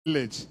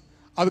village.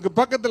 அதுக்கு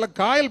பக்கத்துல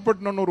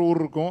காயல்பட்டினம்னு ஒரு ஊர்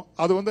இருக்கும்.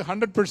 அது வந்து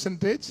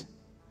 100%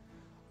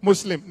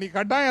 முஸ்லிம். நீ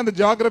கட்டாயம் அந்த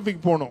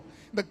ஜியோகிராஃபிக்கு போகணும்.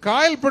 இந்த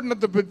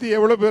காயல்பட்டினத்தை பத்தி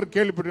எவ்வளவு பேர்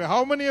கேள்விப்பட்டிருக்கீங்க?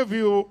 How many of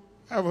you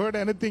have heard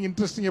anything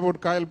interesting about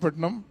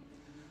Kayalpatnam?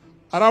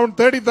 Around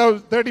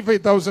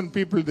 35,000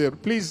 people there.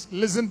 Please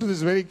listen to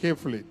this very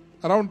carefully.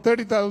 Around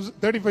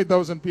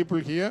 35,000 people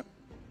here.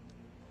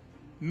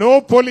 No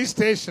police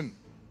station,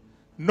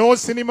 no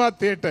cinema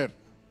theater,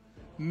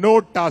 no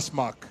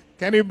taskmark.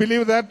 Can you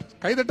believe that?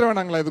 கைதட்ட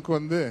வேணாங்களா இதுக்கு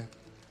வந்து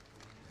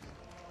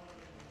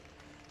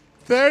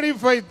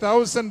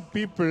 35,000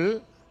 people,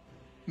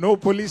 no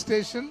police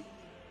station,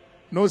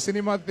 no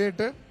cinema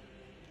theater,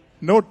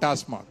 no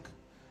taskmark.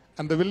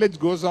 And the village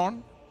goes on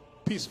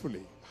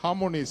peacefully,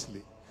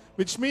 harmoniously.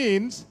 Which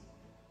means,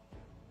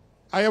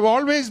 I have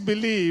always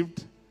believed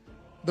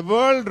the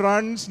world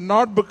runs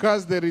not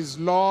because there is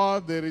law,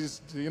 there is,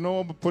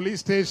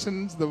 police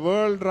stations. The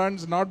world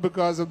runs not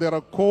because there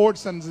are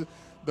courts, and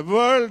the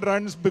world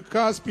runs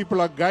because people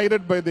are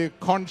guided by their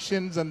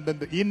conscience and then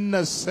the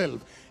inner self.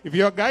 If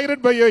you are guided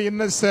by your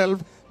inner self,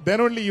 then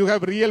only you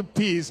have real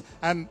peace.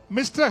 And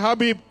Mr.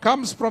 Habib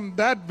comes from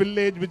that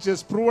village which is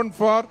proven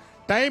for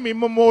time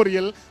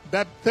immemorial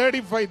that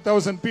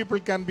 35,000 people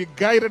can be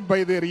guided by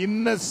their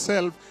inner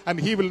self, and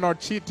he will not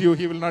cheat you,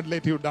 he will not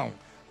let you down.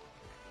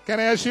 Can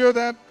I assure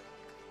that?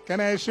 Can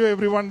I assure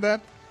everyone that?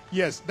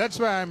 Yes, that's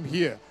why I'm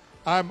here.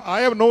 I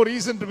have no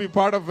reason to be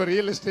part of a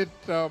real estate,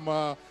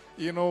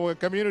 a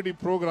community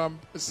program.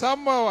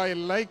 Somehow I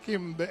like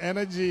him, the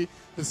energy,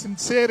 the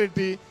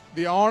sincerity,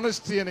 the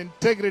honesty and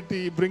integrity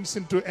he brings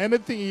into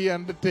anything he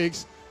undertakes.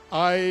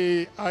 I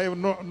have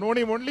known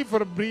him only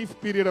for a brief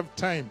period of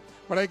time,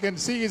 but I can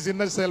see his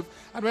inner self.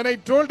 And when I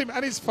told him,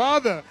 and his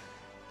father,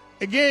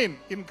 again,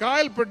 in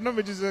Kayalpatnam,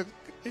 which is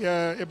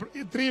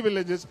 3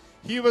 villages,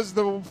 he was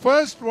the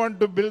first one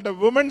to build a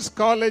women's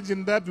college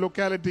in that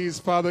locality, his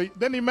father.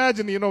 Then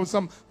imagine,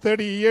 some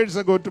 30 years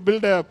ago to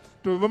build a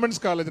women's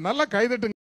college.